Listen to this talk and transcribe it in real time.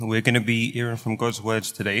We're going to be hearing from God's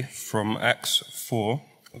words today from Acts 4,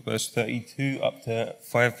 verse 32 up to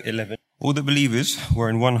 5:11. All the believers were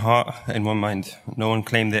in one heart and one mind. No one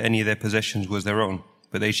claimed that any of their possessions was their own,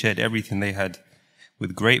 but they shared everything they had.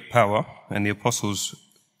 With great power, and the apostles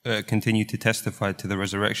continued to testify to the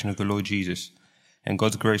resurrection of the Lord Jesus. And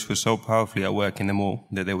God's grace was so powerfully at work in them all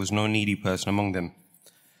that there was no needy person among them.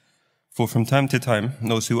 For from time to time,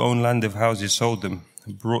 those who owned land of houses sold them,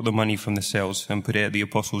 brought the money from the sales, and put it at the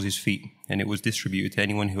apostles' feet, and it was distributed to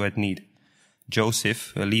anyone who had need.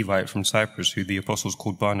 Joseph, a Levite from Cyprus, who the apostles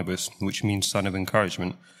called Barnabas, which means son of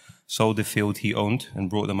encouragement, sold the field he owned and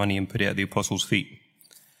brought the money and put it at the apostles' feet.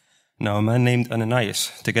 Now a man named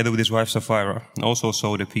Ananias, together with his wife Sapphira, also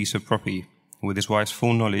sold a piece of property. With his wife's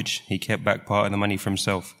full knowledge, he kept back part of the money for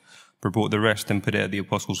himself, but brought the rest and put it at the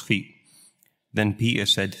apostles' feet. Then Peter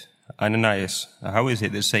said, Ananias, how is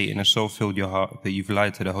it that Satan has so filled your heart that you've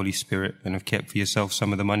lied to the Holy Spirit and have kept for yourself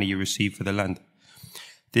some of the money you received for the land?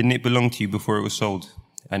 Didn't it belong to you before it was sold?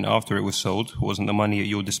 And after it was sold, wasn't the money at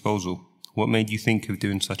your disposal? What made you think of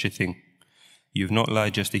doing such a thing? You have not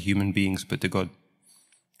lied just to human beings, but to God.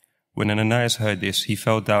 When Ananias heard this, he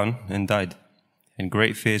fell down and died, and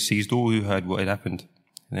great fear seized all who heard what had happened.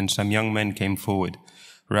 And then some young men came forward,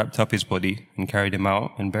 wrapped up his body, and carried him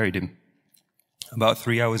out and buried him. About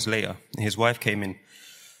 3 hours later, his wife came in,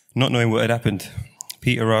 not knowing what had happened.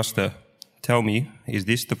 Peter asked her, Tell me, is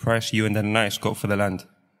this the price you and Ananias got for the land?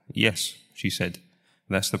 Yes, she said,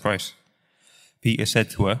 that's the price. Peter said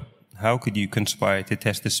to her, How could you conspire to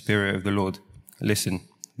test the Spirit of the Lord? Listen,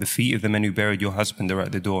 the feet of the men who buried your husband are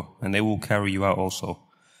at the door, and they will carry you out also.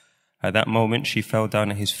 At that moment she fell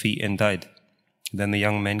down at his feet and died. Then the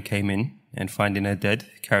young men came in, and finding her dead,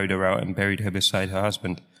 carried her out and buried her beside her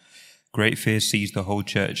husband. Great fear seized the whole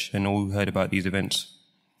church and all who heard about these events.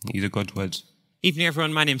 These are God's words. Evening,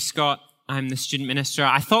 everyone. My name's Scott. I'm the student minister.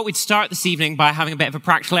 I thought we'd start this evening by having a bit of a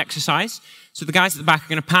practical exercise. So the guys at the back are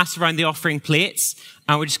going to pass around the offering plates,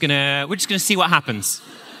 and we're just going to see what happens.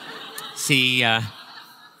 See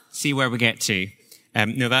where we get to.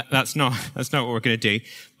 No, that's not what we're going to do.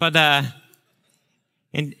 But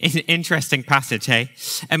interesting passage, hey.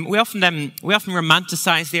 We often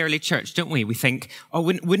romanticize the early church, don't we? We think, oh,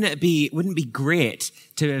 wouldn't it be great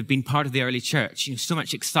to have been part of the early church? You know, so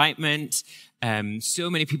much excitement, so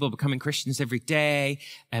many people becoming Christians every day,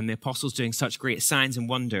 and the apostles doing such great signs and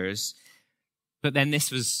wonders. But then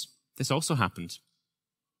this also happened.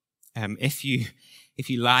 If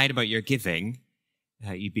you lied about your giving,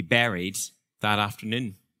 you'd be buried that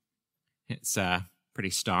afternoon. It's pretty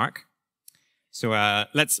stark. So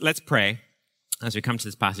let's pray as we come to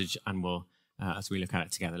this passage, and we'll as we look at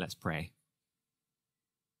it together. Let's pray.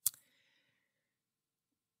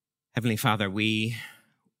 Heavenly Father, we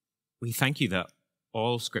thank you that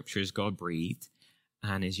all Scripture is God-breathed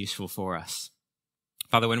and is useful for us.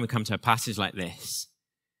 Father, when we come to a passage like this,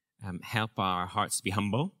 help our hearts to be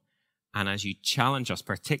humble, and as you challenge us,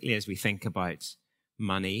 particularly as we think about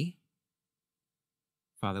money,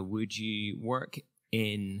 Father, would you work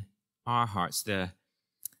in our hearts the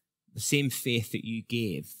same faith that you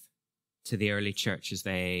gave to the early church as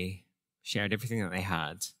they shared everything that they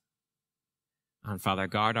had. And Father,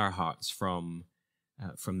 guard our hearts from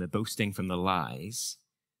the boasting, from the lies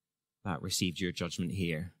that received your judgment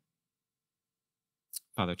here.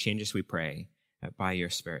 Father, change us, we pray, by your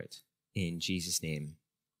Spirit. In Jesus' name,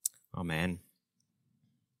 amen.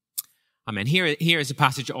 Amen. Here is a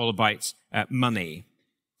passage all about money.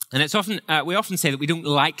 And it's we often say that we don't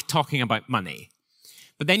like talking about money.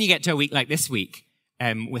 But then you get to a week like this week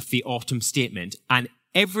with the autumn statement, and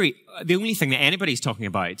the only thing that anybody's talking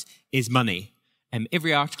about is money.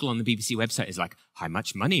 Every article on the BBC website is like, how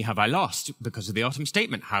much money have I lost because of the autumn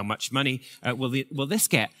statement? How much money will this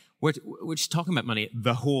get? We're just talking about money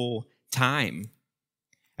the whole time.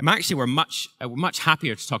 And actually, we're much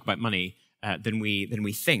happier to talk about money than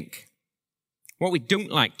we think. What we don't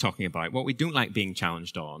like talking about, what we don't like being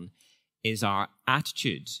challenged on, is our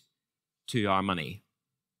attitude to our money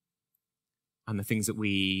and the things that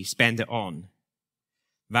we spend it on.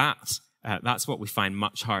 That's what we find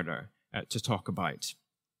much harder to talk about.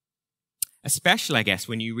 Especially, I guess,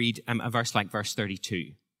 when you read a verse like verse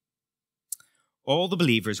 32. All the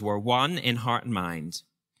believers were one in heart and mind.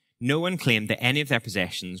 No one claimed that any of their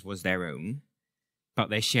possessions was their own, but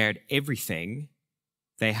they shared everything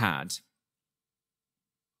they had.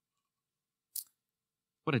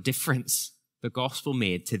 What a difference the gospel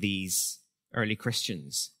made to these early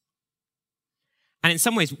Christians. And in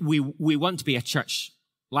some ways, we want to be a church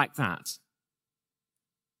like that.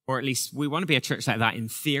 Or at least we want to be a church like that in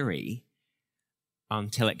theory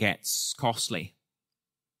until it gets costly,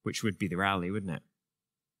 which would be the reality, wouldn't it?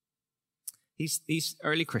 These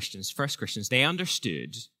early Christians, first Christians, they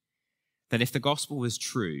understood that if the gospel was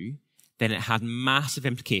true, then it had massive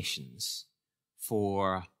implications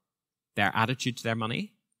for their attitude to their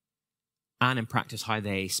money and in practice how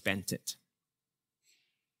they spent it.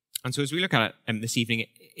 And so as we look at it this evening,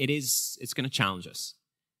 it's going to challenge us.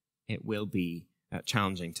 It will be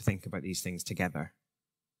challenging to think about these things together.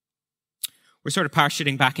 We're sort of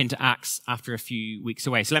parachuting back into Acts after a few weeks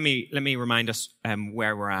away. So let me remind us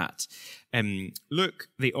where we're at. Luke,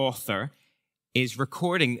 the author, is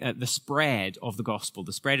recording the spread of the gospel,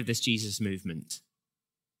 the spread of this Jesus movement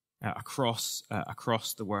across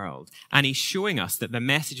the world. And he's showing us that the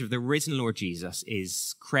message of the risen Lord Jesus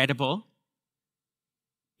is credible,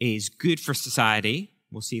 is good for society,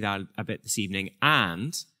 we'll see that a bit this evening,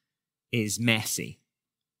 and is messy.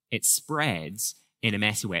 It spreads in a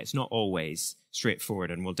messy way. It's not always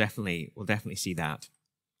straightforward, and we'll definitely see that.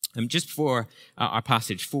 Just before our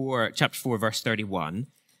passage, chapter 4, verse 31,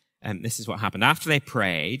 this is what happened. After they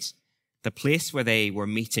prayed, the place where they were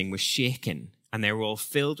meeting was shaken, and they were all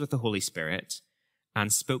filled with the Holy Spirit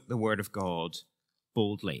and spoke the word of God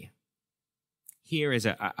boldly. Here is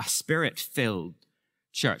a spirit-filled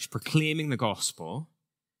church proclaiming the gospel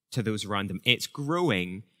to those around them. It's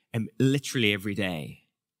growing literally every day.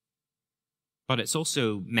 But it's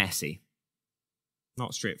also messy,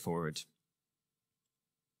 not straightforward.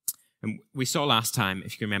 And we saw last time,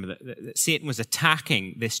 if you can remember, that Satan was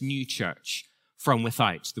attacking this new church from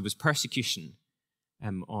without. There was persecution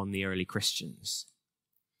on the early Christians.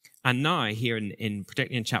 And now, here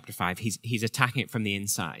particularly in chapter 5, he's attacking it from the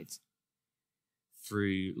inside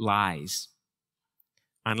through lies.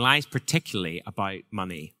 And lies particularly about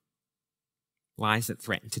money. Lies that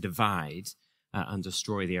threaten to divide and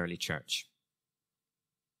destroy the early church.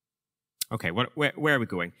 Okay, where are we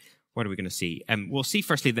going? What are we going to see? We'll see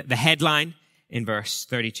firstly that the headline in verse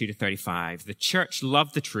 32 to 35, the church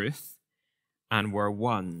loved the truth and were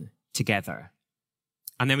one together.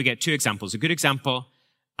 And then we get two examples, a good example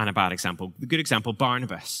and a bad example. The good example,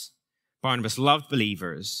 Barnabas. Barnabas loved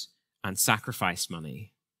believers and sacrificed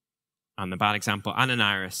money. And the bad example,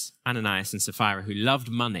 Ananias and Sapphira, who loved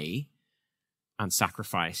money and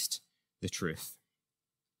sacrificed the truth.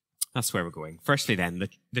 That's where we're going. Firstly then,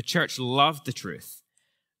 the church loved the truth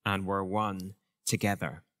and were one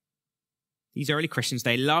together. These early Christians,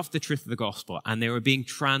 they loved the truth of the gospel and they were being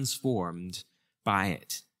transformed by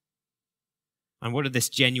it. And what did this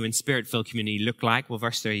genuine spirit-filled community look like? Well,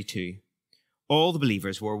 verse 32, all the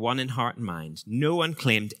believers were one in heart and mind. No one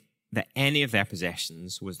claimed that any of their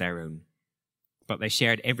possessions was their own, but they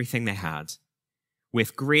shared everything they had.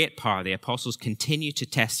 With great power, the apostles continued to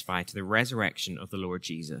testify to the resurrection of the Lord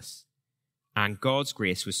Jesus. And God's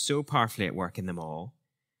grace was so powerfully at work in them all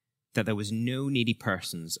that there was no needy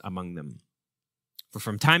persons among them. For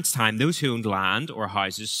from time to time, those who owned land or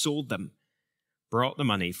houses sold them, brought the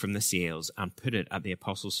money from the sales, and put it at the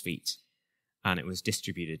apostles' feet, and it was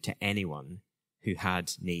distributed to anyone who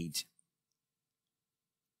had need.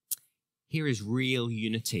 Here is real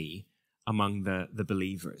unity among the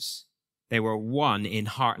believers. They were one in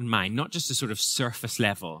heart and mind, not just a sort of surface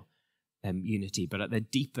level unity, but at the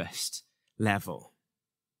deepest level.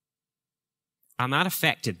 And that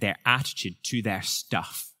affected their attitude to their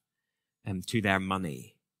stuff and to their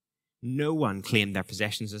money. No one claimed their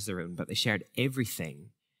possessions as their own, but they shared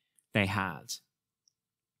everything they had.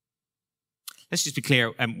 Let's just be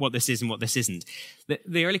clear what this is and what this isn't.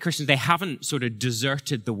 The early Christians, they haven't sort of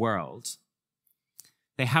deserted the world.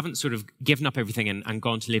 They haven't sort of given up everything and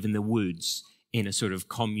gone to live in the woods in a sort of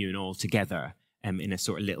commune all together, in a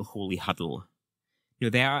sort of little holy huddle. You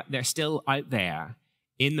know, they're still out there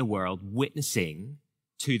in the world witnessing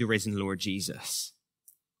to the risen Lord Jesus.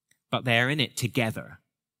 But they're in it together,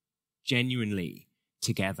 genuinely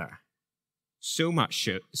together. So much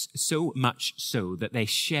so that they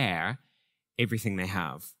share everything they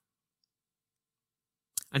have.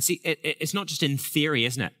 And see, it's not just in theory,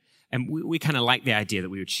 isn't it? And we kind of like the idea that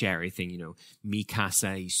we would share everything, mi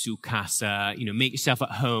casa y su casa, make yourself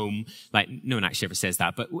at home. Like, no one actually ever says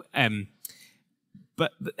that, but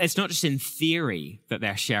it's not just in theory that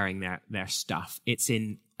they're sharing their stuff. It's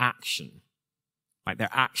in action. Like, they're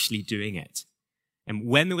actually doing it. And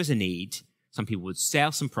when there was a need, some people would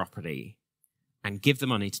sell some property and give the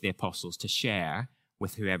money to the apostles to share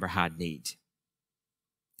with whoever had need.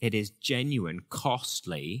 It is genuine,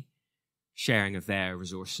 costly sharing of their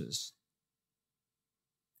resources.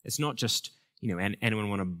 It's not just, anyone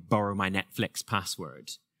want to borrow my Netflix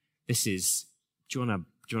password? This is, do you want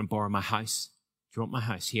to borrow my house? Do you want my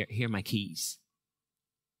house? Here are my keys.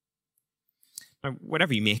 Now,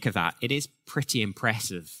 whatever you make of that, it is pretty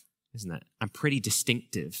impressive, isn't it? And pretty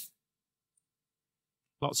distinctive.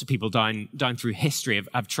 Lots of people down through history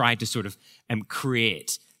have tried to sort of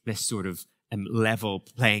create this sort of level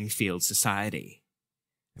playing field society.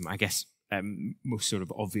 I guess most sort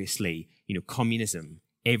of obviously, communism,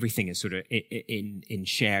 everything is sort of in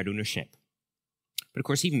shared ownership. But of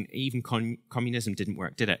course, even communism didn't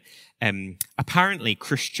work, did it? Apparently,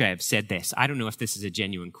 Khrushchev said this. I don't know if this is a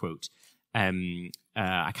genuine quote.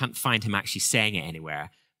 I can't find him actually saying it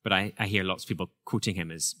anywhere, but I hear lots of people quoting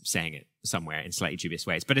him as saying it somewhere in slightly dubious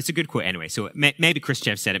ways. But it's a good quote anyway. So maybe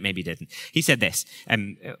Khrushchev said it, maybe he didn't. He said this,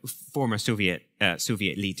 former Soviet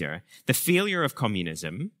leader: "The failure of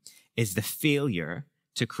communism is the failure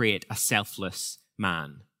to create a selfless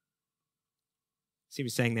man." See what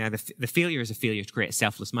he's saying there? The failure is a failure to create a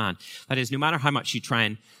selfless man. That is, no matter how much you try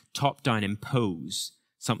and top-down impose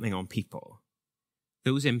something on people,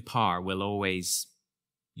 those in power will always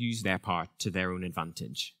use their power to their own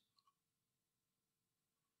advantage.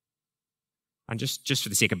 And just for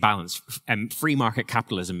the sake of balance, free market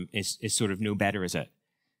capitalism is sort of no better, is it?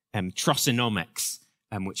 Trussonomics,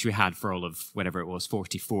 which we had for all of whatever it was,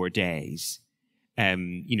 44 days.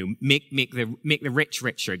 Make the rich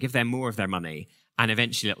richer, give them more of their money, and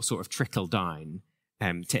eventually it'll sort of trickle down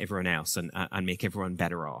to everyone else and make everyone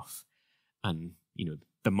better off. And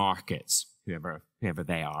the markets, whoever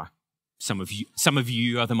they are. Some of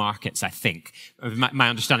you are the markets, I think. My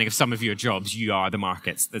understanding of some of your jobs, you are the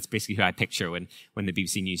markets. That's basically who I picture when the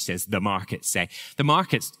BBC News says the markets say. The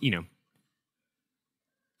markets,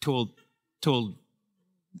 told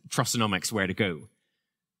Trussonomics where to go.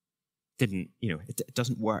 It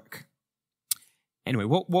doesn't work. Anyway,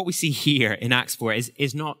 what we see here in Acts 4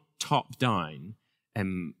 is not top-down,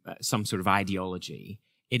 some sort of ideology.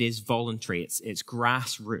 It is voluntary. It's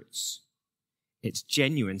grassroots. It's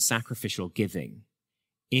genuine sacrificial giving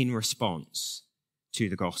in response to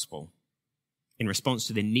the gospel, in response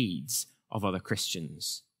to the needs of other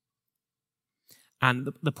Christians. And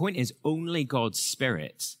the point is, only God's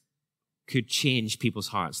Spirit could change people's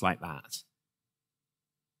hearts like that.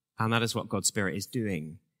 And that is what God's Spirit is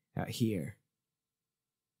doing here.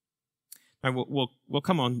 Now, we'll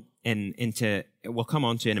come on in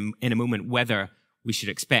a moment whether we should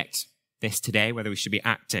expect this today, whether we should be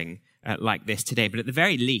acting like this today. But at the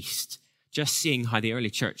very least, just seeing how the early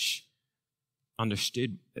church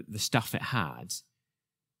understood the stuff it had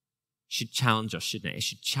should challenge us, shouldn't it? It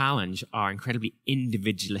should challenge our incredibly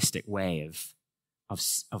individualistic way of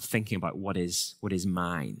thinking about what is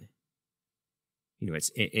mine.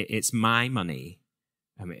 It's my money.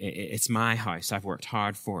 It's my house. I've worked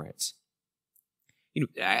hard for it.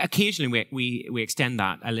 Occasionally we extend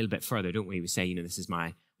that a little bit further, don't we? We say,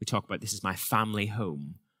 we talk about this is my family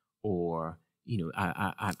home, or,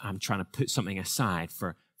 I'm trying to put something aside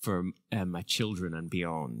for my children and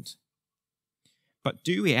beyond. But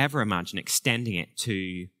do we ever imagine extending it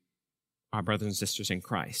to our brothers and sisters in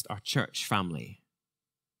Christ, our church family,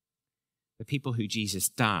 the people who Jesus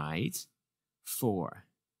died for,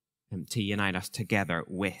 to unite us together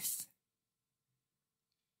with?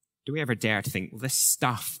 Do we ever dare to think, well, this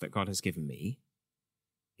stuff that God has given me,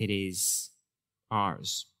 it is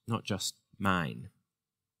ours, not just mine?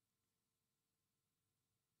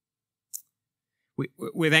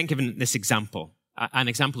 We're then given this example, an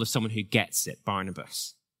example of someone who gets it,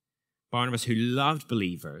 Barnabas. Barnabas, who loved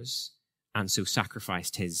believers and so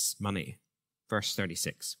sacrificed his money. Verse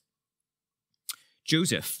 36.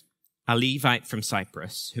 Joseph, a Levite from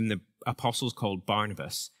Cyprus, whom the apostles called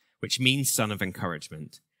Barnabas, which means son of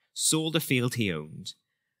encouragement, sold a field he owned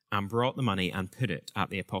and brought the money and put it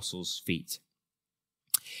at the apostles' feet.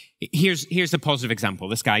 Here's the positive example.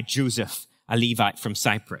 This guy, Joseph, a Levite from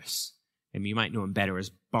Cyprus. And you might know him better as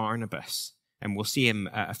Barnabas. And we'll see him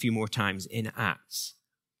a few more times in Acts.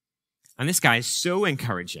 And this guy is so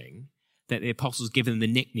encouraging that the apostles give him the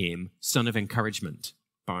nickname Son of Encouragement,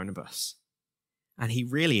 Barnabas. And he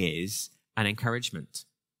really is an encouragement.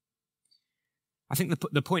 I think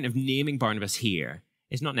the point of naming Barnabas here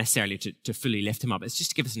is not necessarily to fully lift him up. It's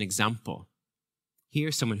just to give us an example.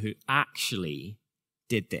 Here's someone who actually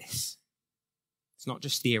did this. It's not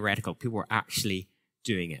just theoretical. People were actually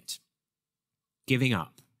doing it. Giving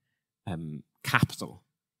up capital.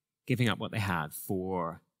 Giving up what they had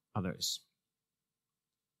for others.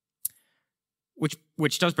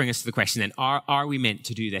 Which does bring us to the question then, are we meant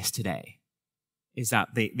to do this today? Is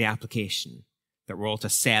that the application? That we're all to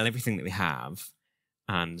sell everything that we have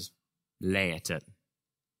and lay it at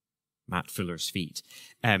Matt Fuller's feet.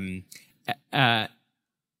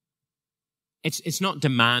 It's not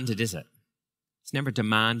demanded, is it? It's never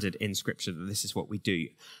demanded in Scripture that this is what we do.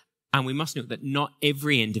 And we must note that not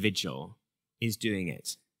every individual is doing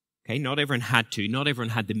it. Okay, not everyone had to. Not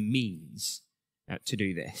everyone had the means to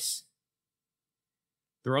do this.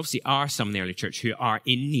 There obviously are some in the early church who are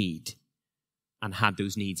in need and had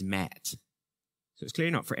those needs met. So it's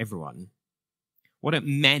clearly not for everyone. What it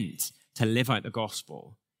meant to live out the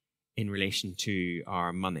gospel in relation to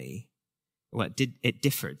our money, well, it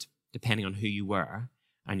differed depending on who you were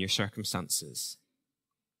and your circumstances.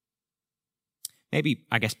 Maybe,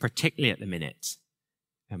 I guess, particularly at the minute,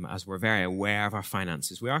 as we're very aware of our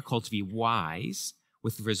finances, we are called to be wise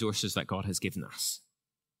with the resources that God has given us.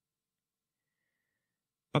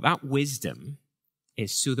 But that wisdom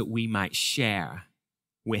is so that we might share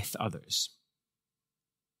with others.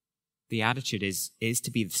 The attitude is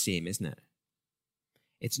to be the same, isn't it?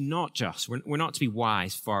 It's not just, we're not to be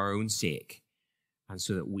wise for our own sake and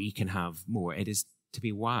so that we can have more. It is to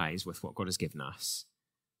be wise with what God has given us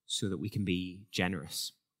so that we can be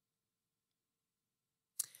generous.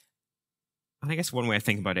 And I guess one way of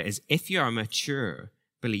thinking about it is if you're a mature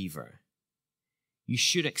believer, you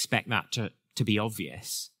should expect that to be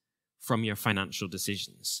obvious from your financial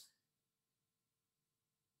decisions.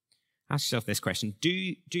 Ask yourself this question: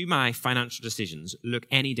 do my financial decisions look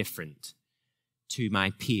any different to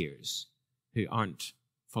my peers who aren't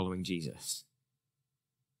following Jesus?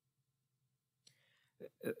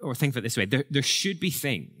 Or think of it this way, there should be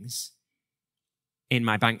things in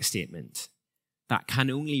my bank statement that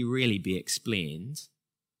can only really be explained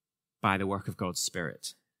by the work of God's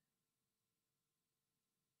Spirit.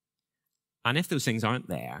 And if those things aren't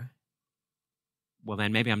there, well,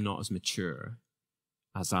 then maybe I'm not as mature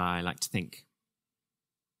as I like to think.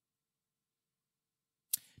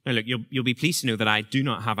 Now, look, you'll be pleased to know that I do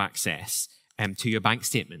not have access to your bank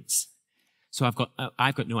statements. So I've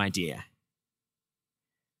got no idea.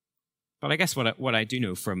 But I guess what I do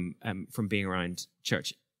know from being around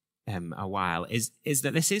church a while is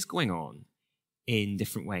that this is going on in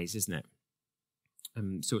different ways, isn't it?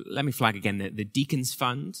 So let me flag again the Deacons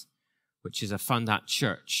Fund, which is a fund at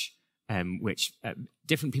church, which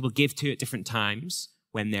different people give to at different times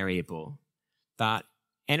when they're able, that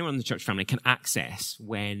anyone in the church family can access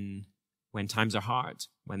when times are hard,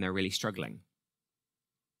 when they're really struggling.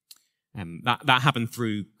 That happened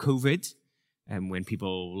through COVID, when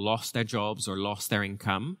people lost their jobs or lost their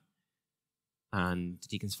income, and the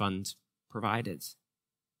Deacons Fund provided.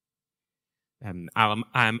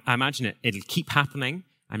 I imagine it'll keep happening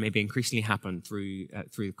and maybe increasingly happen through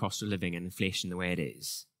the cost of living and inflation the way it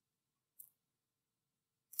is.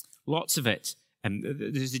 Lots of it,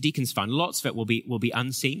 there's the Deacons Fund, lots of it will be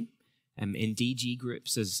unseen in DG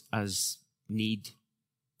groups as need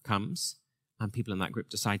comes and people in that group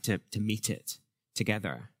decide to meet it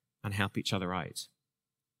together and help each other out.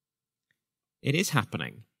 It is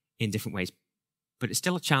happening in different ways, but it's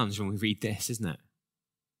still a challenge when we read this, isn't it?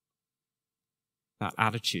 That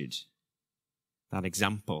attitude, that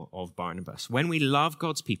example of Barnabas. When we love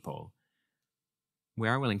God's people, we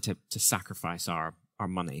are willing to sacrifice our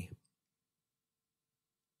money.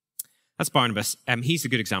 That's Barnabas. He's a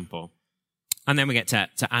good example. And then we get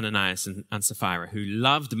to Ananias and Sapphira, who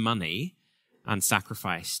loved money and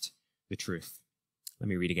sacrificed the truth. Let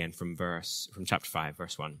me read again from chapter 5,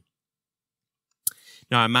 verse 1.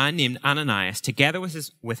 Now, a man named Ananias, together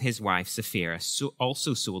with his wife Sapphira,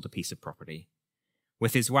 also sold a piece of property.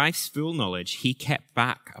 With his wife's full knowledge, he kept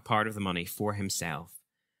back a part of the money for himself,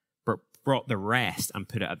 but brought the rest and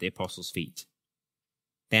put it at the apostles' feet.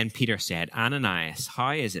 Then Peter said, Ananias,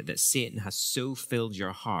 how is it that Satan has so filled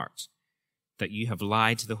your heart that you have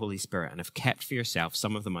lied to the Holy Spirit and have kept for yourself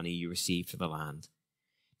some of the money you received for the land?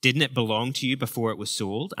 Didn't it belong to you before it was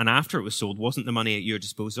sold? And after it was sold, wasn't the money at your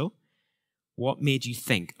disposal? What made you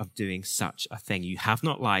think of doing such a thing? You have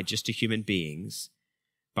not lied just to human beings,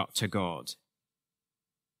 but to God.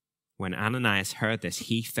 When Ananias heard this,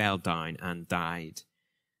 he fell down and died,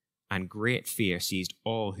 and great fear seized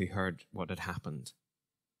all who heard what had happened.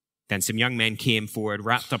 Then some young men came forward,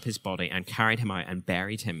 wrapped up his body, and carried him out and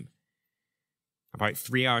buried him. About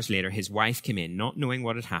 3 hours later, his wife came in, not knowing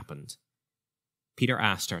what had happened. Peter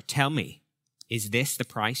asked her, tell me, is this the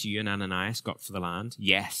price you and Ananias got for the land?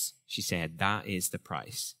 Yes, she said, that is the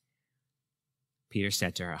price. Peter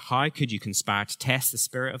said to her, how could you conspire to test the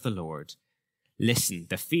Spirit of the Lord? Listen,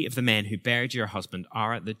 the feet of the men who buried your husband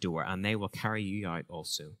are at the door, and they will carry you out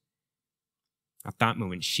also. At that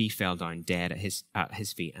moment, she fell down dead at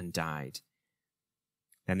his feet and died.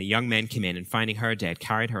 Then the young men came in, and finding her dead,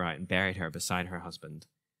 carried her out and buried her beside her husband.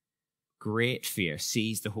 Great fear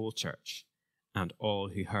seized the whole church and all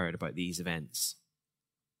who heard about these events.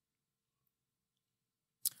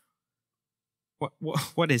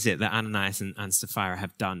 What is it that Ananias and Sapphira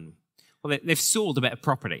have done? Well, they've sold a bit of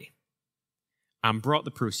property and brought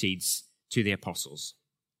the proceeds to the apostles.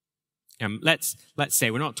 Let's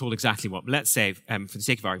say, we're not told exactly what, but let's say, for the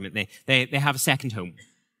sake of argument, they have a second home.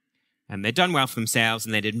 And they'd done well for themselves,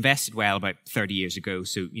 and they'd invested well about 30 years ago.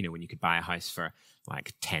 So, when you could buy a house for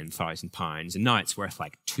like £10,000, and now it's worth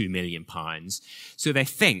like £2 million. So they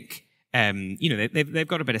think, they've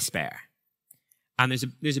got a bit of spare. And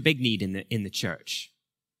there's a big need in the church.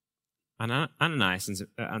 And Ananias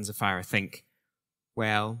and Sapphira think,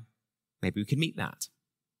 well, maybe we could meet that.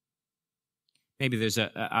 Maybe there's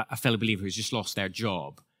a fellow believer who's just lost their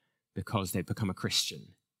job because they've become a Christian.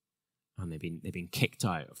 And they've been kicked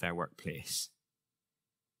out of their workplace.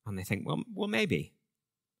 And they think, well, maybe.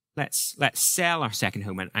 Let's sell our second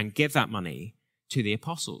home and give that money to the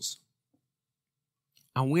apostles.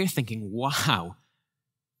 And we're thinking, wow,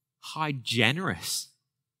 how generous.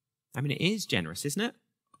 I mean, it is generous, isn't it?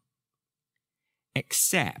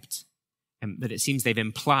 Except that it seems they've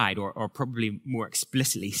implied, or probably more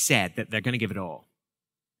explicitly said, that they're going to give it all.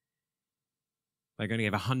 They're going to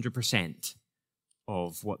give 100%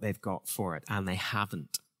 of what they've got for it, and they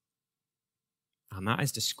haven't. And that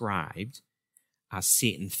is described as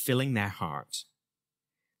Satan filling their heart,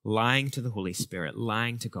 lying to the Holy Spirit,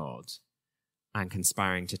 lying to God, and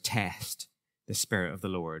conspiring to test the Spirit of the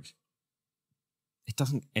Lord. It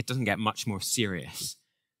doesn't get much more serious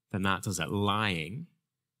than that, does it? Lying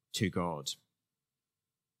to God.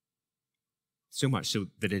 So much so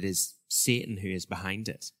that it is Satan who is behind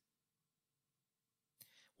it.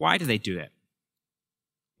 Why do they do it?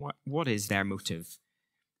 What is their motive?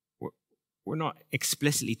 We're not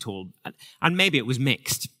explicitly told, and maybe it was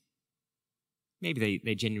mixed. Maybe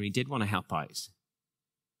they genuinely did want to help out.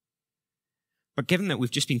 But given that we've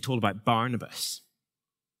just been told about Barnabas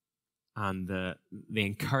and the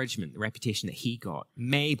encouragement, the reputation that he got,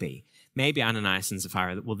 maybe Ananias and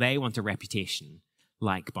Sapphira, they want a reputation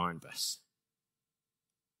like Barnabas.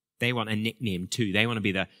 They want a nickname too. They want to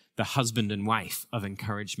be the husband and wife of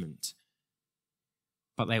encouragement.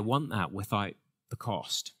 But they want that without the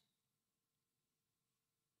cost.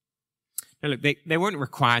 Now look, they weren't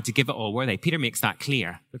required to give it all, were they? Peter makes that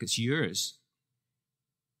clear. Look, it's yours.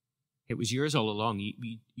 It was yours all along.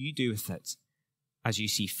 You do with it as you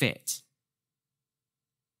see fit.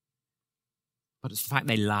 But it's the fact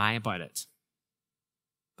they lie about it.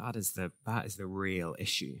 That is the real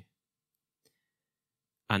issue.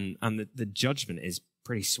 And the judgment is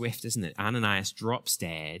pretty swift, isn't it? Ananias drops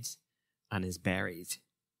dead and is buried.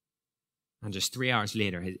 And just 3 hours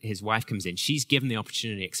later, his wife comes in. She's given the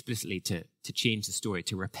opportunity explicitly to change the story,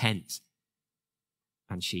 to repent.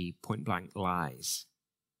 And she point blank lies.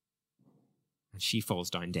 And she falls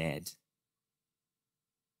down dead.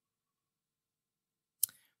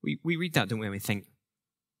 We read that, don't we? And we think,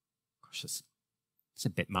 gosh, it's a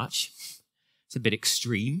bit much. It's a bit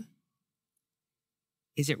extreme.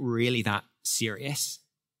 Is it really that serious?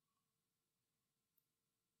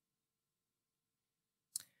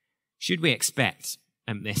 Should we expect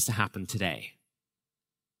this to happen today?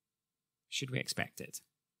 Should we expect it?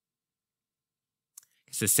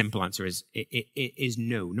 Because the simple answer is it is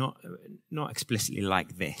no, not explicitly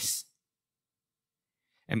like this.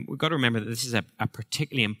 And we've got to remember that this is a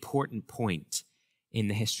particularly important point in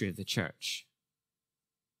the history of the church.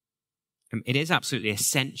 It is absolutely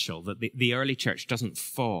essential that the early church doesn't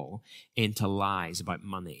fall into lies about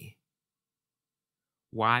money.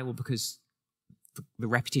 Why? Well, because the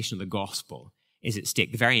reputation of the gospel is at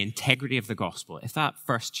stake, the very integrity of the gospel. If that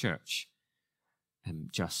first church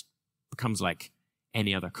just becomes like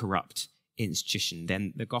any other corrupt institution,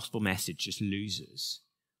 then the gospel message just loses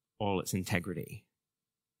all its integrity.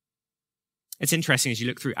 It's interesting as you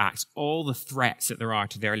look through Acts, all the threats that there are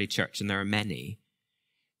to the early church, and there are many,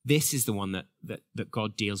 this is the one that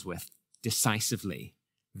God deals with decisively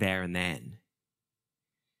there and then.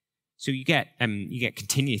 So you get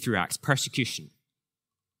continually through Acts persecution.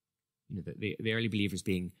 The early believers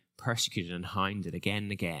being persecuted and hounded again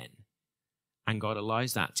and again, and God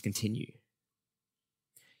allows that to continue.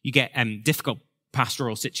 You get difficult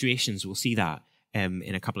pastoral situations. We'll see that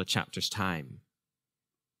in a couple of chapters' time,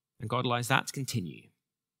 and God allows that to continue.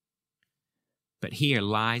 But here,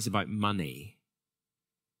 lies about money.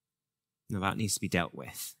 Now that needs to be dealt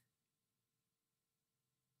with.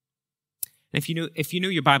 And if you know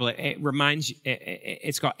your Bible,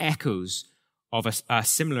 it's got echoes of a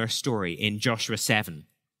similar story in Joshua 7.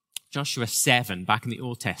 Joshua 7, back in the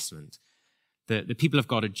Old Testament, the people of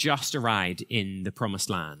God had just arrived in the Promised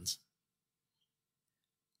Land.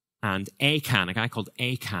 And Achan, a guy called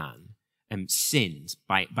Achan, sinned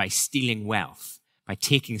by stealing wealth, by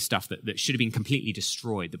taking stuff that should have been completely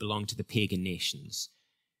destroyed, that belonged to the pagan nations.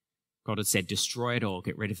 God had said, destroy it all,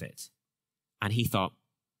 get rid of it. And he thought,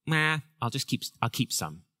 I'll keep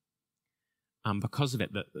some. And because of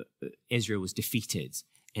it, Israel was defeated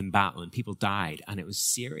in battle and people died, and it was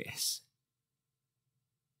serious.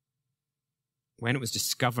 When it was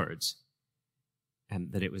discovered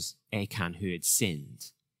that it was Achan who had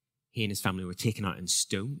sinned, he and his family were taken out and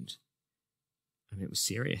stoned. And it was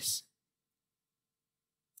serious.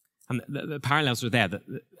 And the parallels are there, that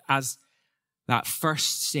as that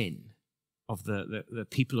first sin of the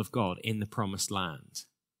people of God in the promised land,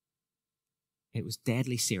 it was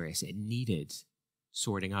deadly serious. It needed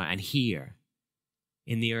sorting out. And here,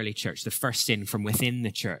 in the early church, the first sin from within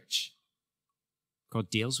the church, God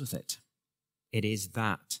deals with it. It is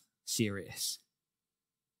that serious.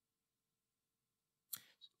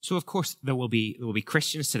 So, of course, there will be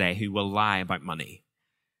Christians today who will lie about money,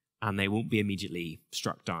 and they won't be immediately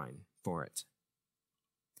struck down for it.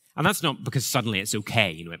 And that's not because suddenly it's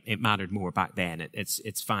okay. It mattered more back then.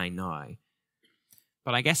 It's fine now.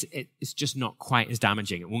 But I guess it's just not quite as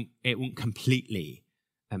damaging. It won't completely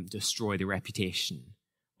destroy the reputation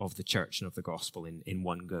of the church and of the gospel in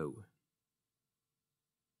one go.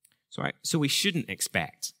 So we shouldn't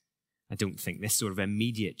expect, I don't think, this sort of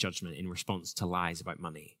immediate judgment in response to lies about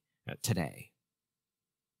money today.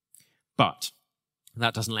 But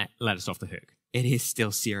that doesn't let us off the hook. It is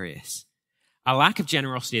still serious. A lack of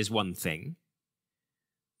generosity is one thing,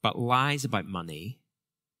 but lies about money,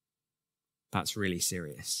 that's really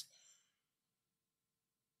serious.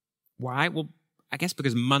 Why? Well, I guess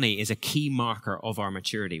because money is a key marker of our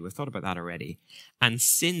maturity. We've thought about that already. And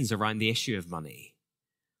sins around the issue of money,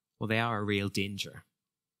 well, they are a real danger.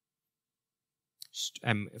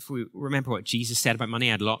 If we remember what Jesus said about money,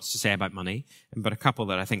 I had lots to say about money, but a couple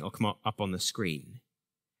that I think will come up on the screen.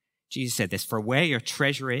 Jesus said this, "For where your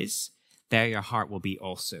treasure is, there your heart will be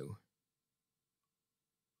also.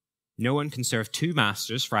 No one can serve two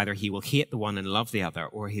masters, for either he will hate the one and love the other,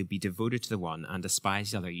 or he'll be devoted to the one and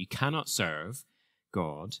despise the other. You cannot serve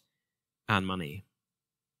God and money."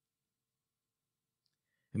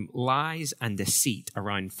 And lies and deceit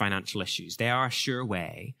around financial issues, they are a sure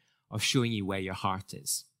way of showing you where your heart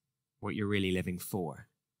is, what you're really living for,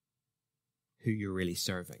 who you're really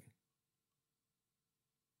serving.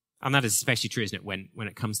 And that is especially true, isn't it, when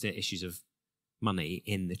it comes to issues of money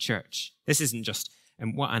in the church. This isn't just,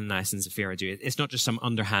 and what Ananias and Sapphira do, it's not just some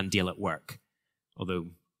underhand deal at work,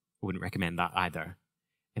 although I wouldn't recommend that either.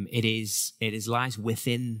 It is lies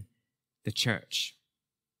within the church.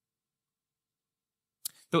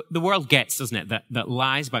 The world gets, doesn't it, that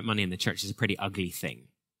lies about money in the church is a pretty ugly thing.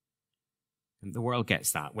 And the world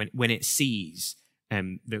gets that when it sees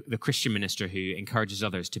the Christian minister who encourages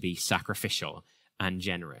others to be sacrificial and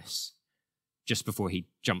generous just before he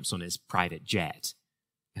jumps on his private jet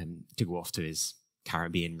to go off to his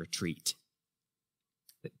Caribbean retreat.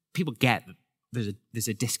 People get that there's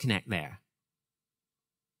a disconnect there.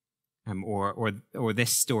 Or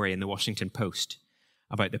this story in the Washington Post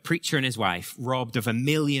about the preacher and his wife robbed of $1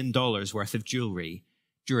 million worth of jewelry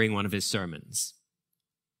during one of his sermons.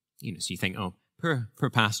 So you think, oh, poor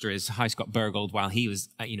pastor, his house got burgled while he was,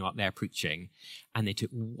 up there preaching, and they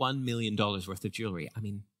took $1 million worth of jewelry. I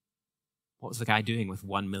mean, what was the guy doing with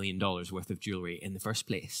 $1 million worth of jewelry in the first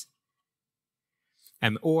place?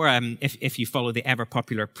 If you follow the ever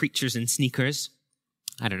popular Preachers in Sneakers,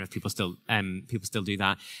 I don't know if people still do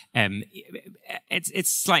that.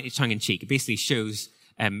 It's slightly tongue in cheek. It basically shows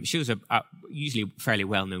a usually fairly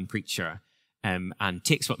well known preacher and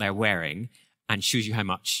takes what they're wearing and shows you how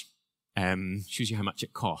much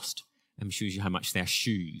it cost, and shows you how much their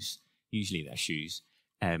shoes, usually their shoes,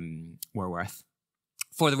 were worth.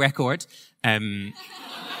 For the record,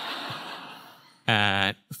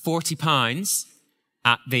 £40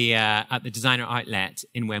 at the designer outlet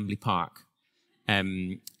in Wembley Park.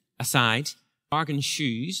 Aside, bargain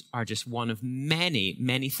shoes are just one of many,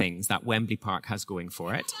 many things that Wembley Park has going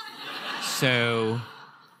for it. So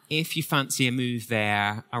if you fancy a move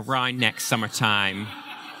there around next summertime,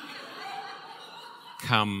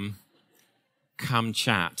 come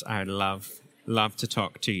chat. I would love to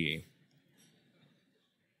talk to you.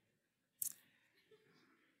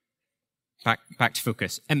 Back to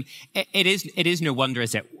focus. It is no wonder,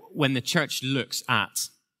 is it, when the church looks at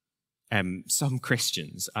some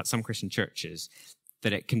Christian churches,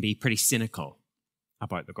 that it can be pretty cynical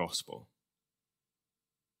about the gospel.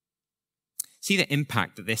 See the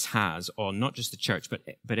impact that this has on not just the church, but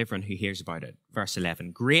everyone who hears about it. Verse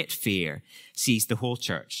 11, great fear seized the whole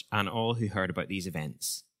church and all who heard about these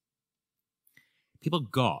events. People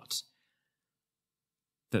got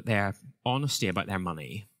that their honesty about their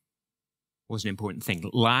money was an important thing.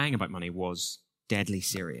 Lying about money was deadly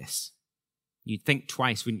serious. You'd think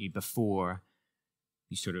twice, wouldn't you, before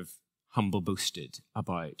you sort of humble boasted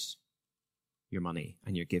about your money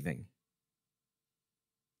and your giving.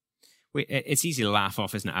 It's easy to laugh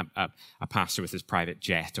off, isn't it, a pastor with his private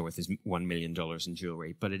jet or with his $1 million in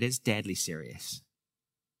jewelry, but it is deadly serious.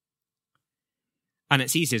 And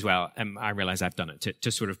it's easy as well, I realize I've done it,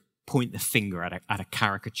 to sort of point the finger at a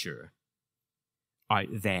caricature out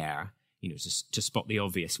there, to spot the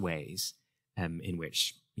obvious ways in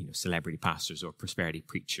which, celebrity pastors or prosperity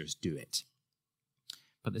preachers do it.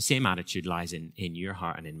 But the same attitude lies in your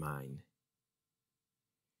heart and in mine.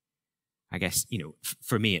 I guess,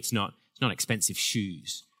 for me, it's not expensive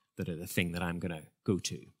shoes that are the thing that I'm going to go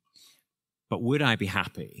to. But would I be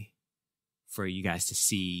happy for you guys to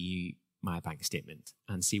see my bank statement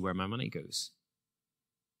and see where my money goes?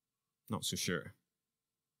 Not so sure.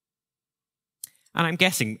 And I'm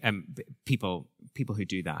guessing people who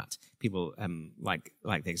do that, people like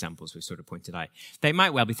the examples we've sort of pointed out, they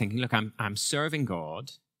might well be thinking, look, I'm serving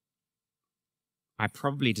God. I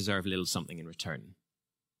probably deserve a little something in return.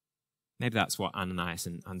 Maybe that's what Ananias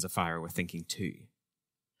and Sapphira were thinking too.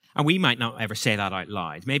 And we might not ever say that out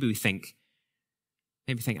loud. Maybe we think,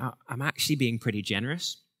 I'm actually being pretty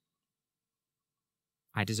generous.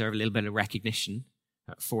 I deserve a little bit of recognition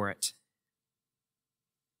for it.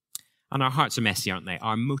 And our hearts are messy, aren't they?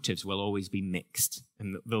 Our motives will always be mixed,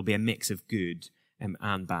 and there'll be a mix of good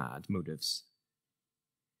and bad motives.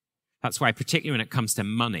 That's why, particularly when it comes to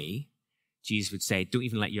money, Jesus would say, don't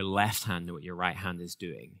even let your left hand know what your right hand is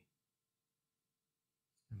doing.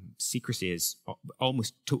 Secrecy is,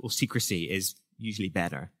 almost total secrecy is usually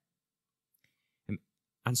better.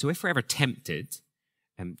 And so if we're ever tempted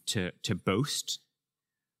to boast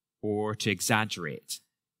or to exaggerate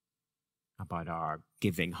about our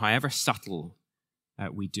giving, however subtle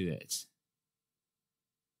we do it,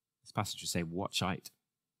 this passage would say, watch out.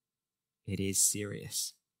 It is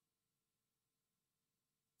serious.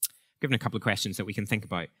 I've given a couple of questions that we can think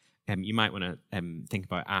about. You might want to think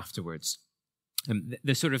about afterwards.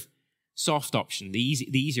 The sort of soft option, the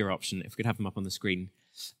easier option, if we could have them up on the screen.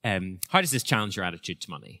 How does this challenge your attitude to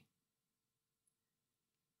money?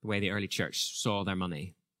 The way the early church saw their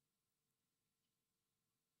money.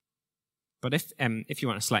 But if you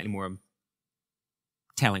want a slightly more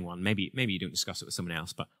telling one, maybe you don't discuss it with someone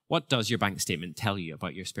else, but what does your bank statement tell you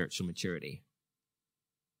about your spiritual maturity?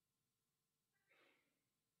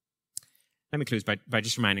 Let me close by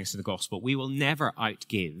just reminding us of the gospel. We will never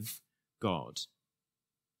outgive God.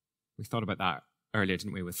 We thought about that earlier,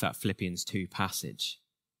 didn't we, with that Philippians 2 passage.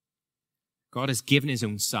 God has given his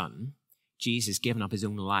own son. Jesus has given up his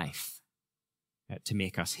own life to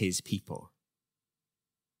make us his people.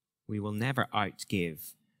 We will never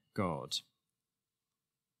outgive God.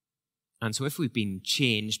 And so if we've been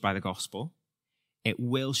changed by the gospel, it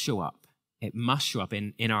will show up. It must show up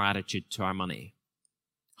in our attitude to our money,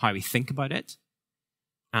 how we think about it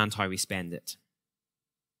and how we spend it.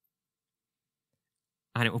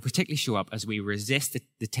 And it will particularly show up as we resist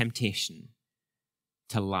the temptation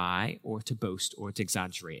to lie or to boast or to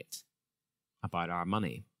exaggerate about our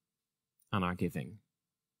money and our giving.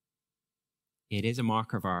 It is a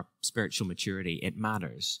marker of our spiritual maturity. It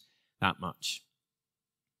matters that much.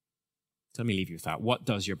 So let me leave you with that. What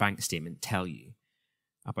does your bank statement tell you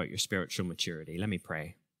about your spiritual maturity? Let me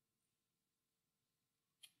pray.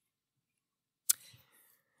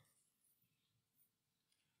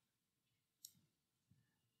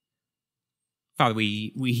 Father,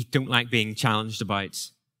 we don't like being challenged about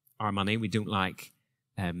our money. We don't like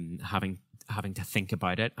having to think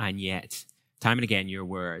about it. And yet, time and again, your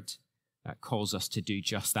word calls us to do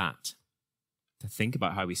just that, to think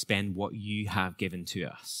about how we spend what you have given to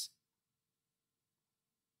us.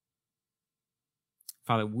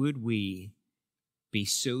 Father, would we be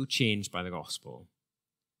so changed by the gospel,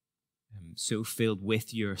 so filled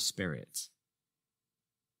with your spirit,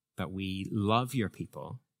 that we love your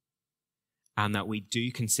people, and that we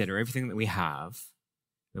do consider everything that we have,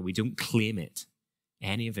 that we don't claim it,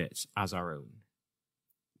 any of it, as our own,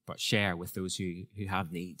 but share with those who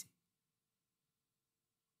have need.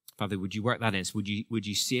 Father, would you work that in us? Would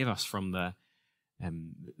you save us from the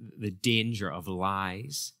danger of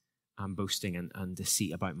lies and boasting and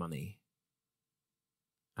deceit about money?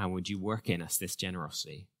 And would you work in us this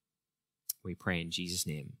generosity? We pray in Jesus'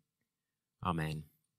 name. Amen.